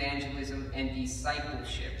Leadership, Evangelism, and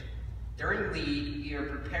Discipleship. During LEAD, we are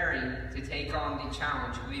preparing to take on the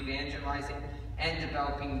challenge of evangelizing and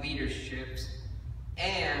developing leaderships,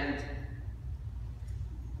 and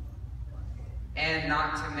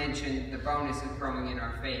not to mention the bonus of growing in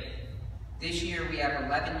our faith. This year we have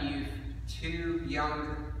 11 youth, 2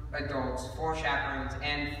 young adults, 4 chaperones,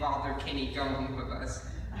 and Father Kenny going with us.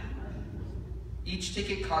 Each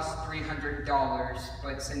ticket costs $300,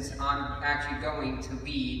 but since I'm actually going to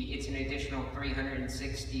LEAD, it's an additional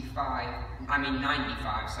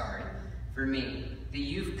 $95, sorry, for me. The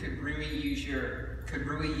youth could really use your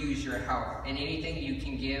help, and anything you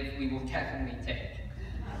can give, we will definitely take.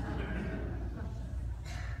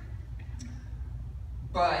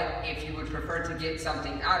 But if you would prefer to get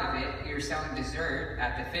something out of it, we are selling dessert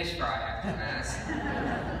at the fish fry after Mass.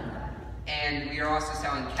 And we are also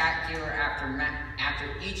selling cat gear after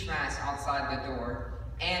each Mass outside the door.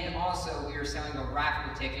 And also we are selling a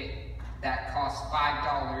raffle ticket that costs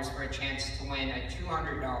 $5 for a chance to win a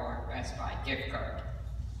 $200 Best Buy gift card.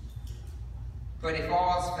 But if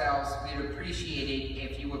all else fails, we'd appreciate it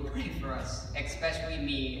if you would pray for us, especially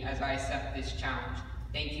me as I accept this challenge.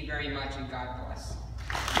 Thank you very much, and God bless.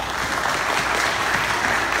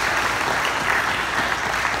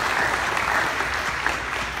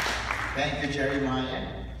 Thank you, Jeremiah.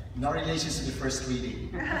 No relation to the first reading.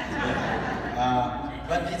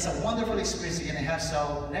 But it's a wonderful experience you're going to have.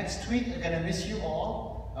 So next week, I'm going to miss you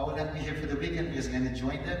all. I will not be here for the weekend because I'm going to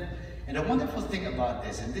join them. And the wonderful thing about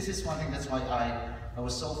this, and this is one thing that's why I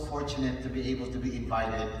was so fortunate to be able to be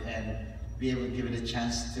invited and be able to give it a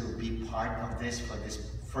chance to be part of this for this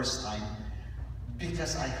first time,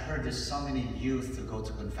 because I heard there's so many youth to go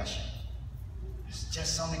to confession. There's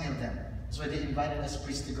just so many of them. So they invited us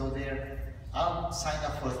priests to go there. I'll sign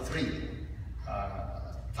up for 3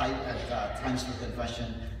 times for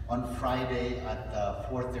confession on Friday at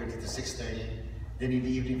 4:30 to 6:30, then in the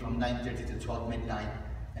evening from 9:30 to 12 midnight,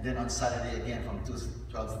 and then on Saturday again from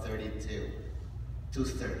 12:30 to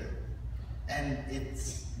 2:30. And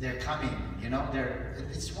they're coming, you know,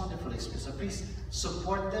 it's a wonderful experience. So please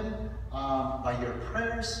support them by your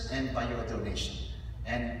prayers and by your donation.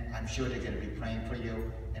 And I'm sure they're going to be praying for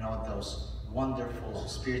you and all those wonderful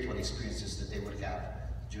spiritual experiences that they would have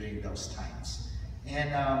during those times.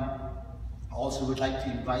 And I also would like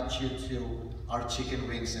to invite you to our chicken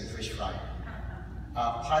wings and fish fry.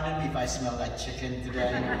 Pardon me if I smell like chicken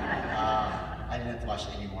today. I didn't wash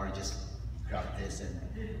anymore, I just grabbed this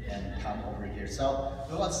and come over here. So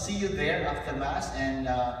we will see you there after Mass, and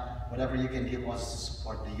whatever you can give us to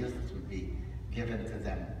support the youth will be given to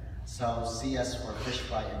them. So see us for fish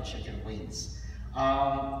fry and chicken wings.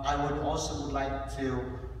 I would also like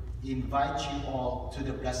to invite you all to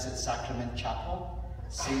the Blessed Sacrament Chapel,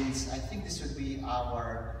 since I think this would be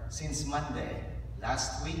since Monday.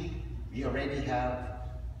 Last week, we already have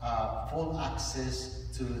full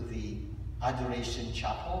access to the Adoration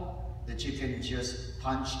Chapel that you can just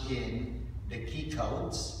punch in the key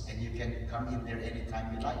codes and you can come in there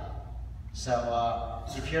anytime you like. So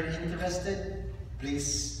if you're interested,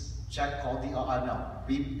 please check all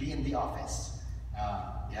be in the office.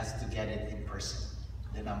 You have to get it in person,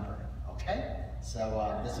 the number, okay? So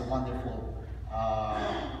that's a wonderful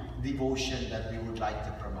devotion that we would like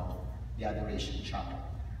to promote, the Adoration Chapel.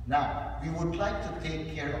 Now, we would like to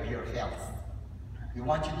take care of your health. We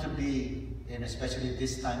want you to be, and especially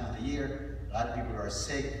this time of the year, a lot of people are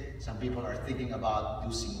sick, some people are thinking about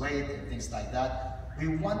losing weight and things like that. We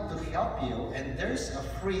want to help you, and there's a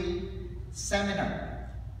free seminar,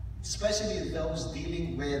 especially those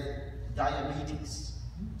dealing with diabetes.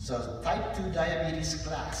 So type 2 diabetes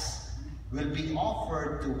class will be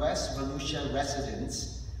offered to West Volusia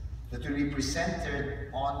residents that will be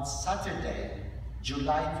presented on Saturday,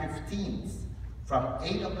 July 15th from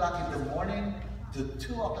 8 o'clock in the morning to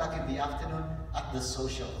 2 o'clock in the afternoon at the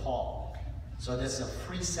social hall. So that's a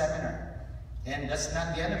free seminar. And that's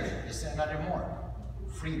not the end of it, there's another more.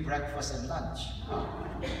 Free breakfast and lunch.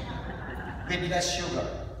 With less sugar.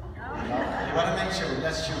 You want to make sure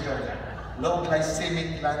less sugar. Low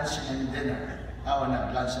glycemic lunch and dinner. Oh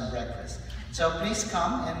no, lunch and breakfast. So please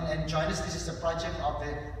come and join us. This is a project of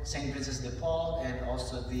the St. Francis de Paul and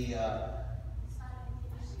also the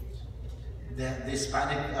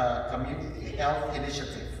Hispanic Community Health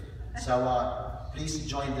Initiative. So please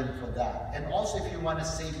join them for that. And also if you want to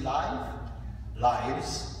save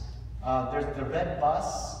lives, there's the red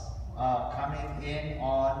bus coming in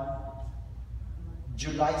on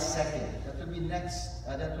July 2nd. That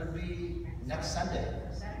will be next Sunday.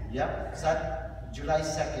 Yep, July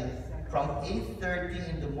 2nd from 8:30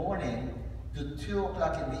 in the morning to 2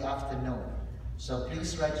 o'clock in the afternoon. So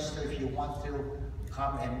please register if you want to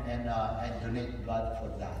come and donate blood for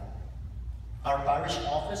that. Our parish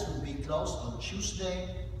office will be closed on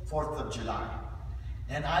Tuesday, 4th of July.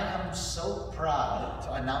 And I am so proud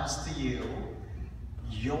to announce to you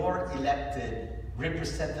your elected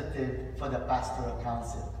representative for the Pastoral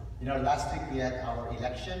Council. You know, last week we had our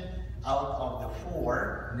election. Out of the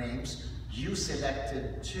 4 names, you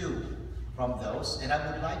selected 2 from those. And I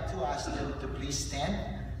would like to ask them to please stand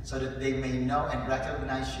so that they may know and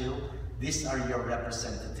recognize you. These are your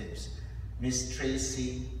representatives. Miss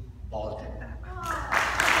Tracy Bolden.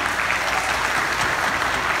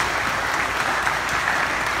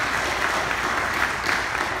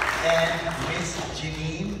 And Miss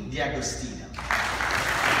Janine D'Agostino.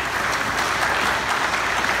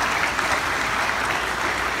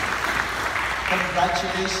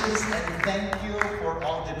 Congratulations and thank you for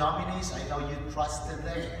all the nominees. I know you trusted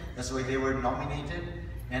them. That's why they were nominated.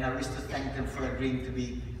 And I wish to thank them for agreeing to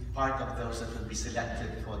be part of those that will be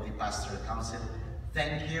selected for the Pastoral Council.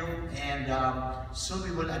 Thank you, and soon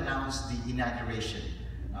we will announce the inauguration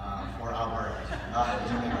for our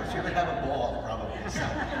universe. We will have a ball probably. So.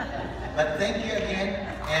 But thank you again,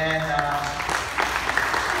 and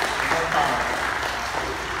more power.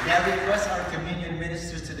 May I request our communion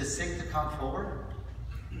ministers to the sick to come forward?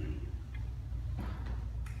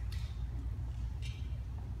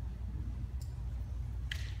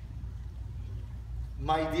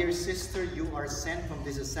 My dear sister, you are sent from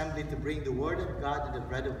this assembly to bring the word of God and the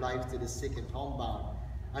bread of life to the sick and homebound,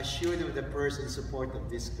 assured of the purse and support of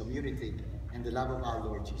this community and the love of our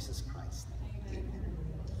Lord Jesus Christ. Amen.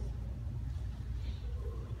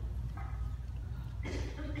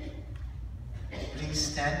 Please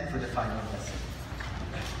stand for the final blessing.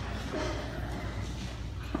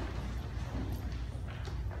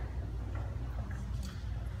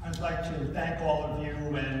 I'd like to thank all of you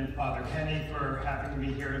and Father Kenny for having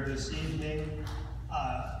me here this evening.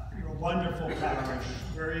 You're a wonderful parish,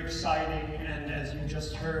 very exciting, and as you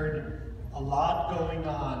just heard, a lot going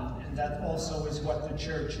on, and that also is what the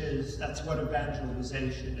church is. That's what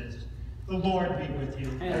evangelization is. The Lord be with you.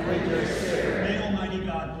 And with your spirit. May Almighty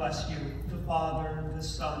God bless you, the Father, the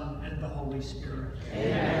Son, and the Holy Spirit.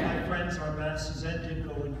 Amen. My friends, our Mass is ended.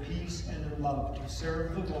 Go in peace and in love to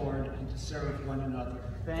serve the Lord and to serve one another.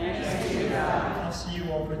 Thanks be to God. I'll see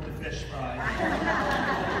you over at the fish fry.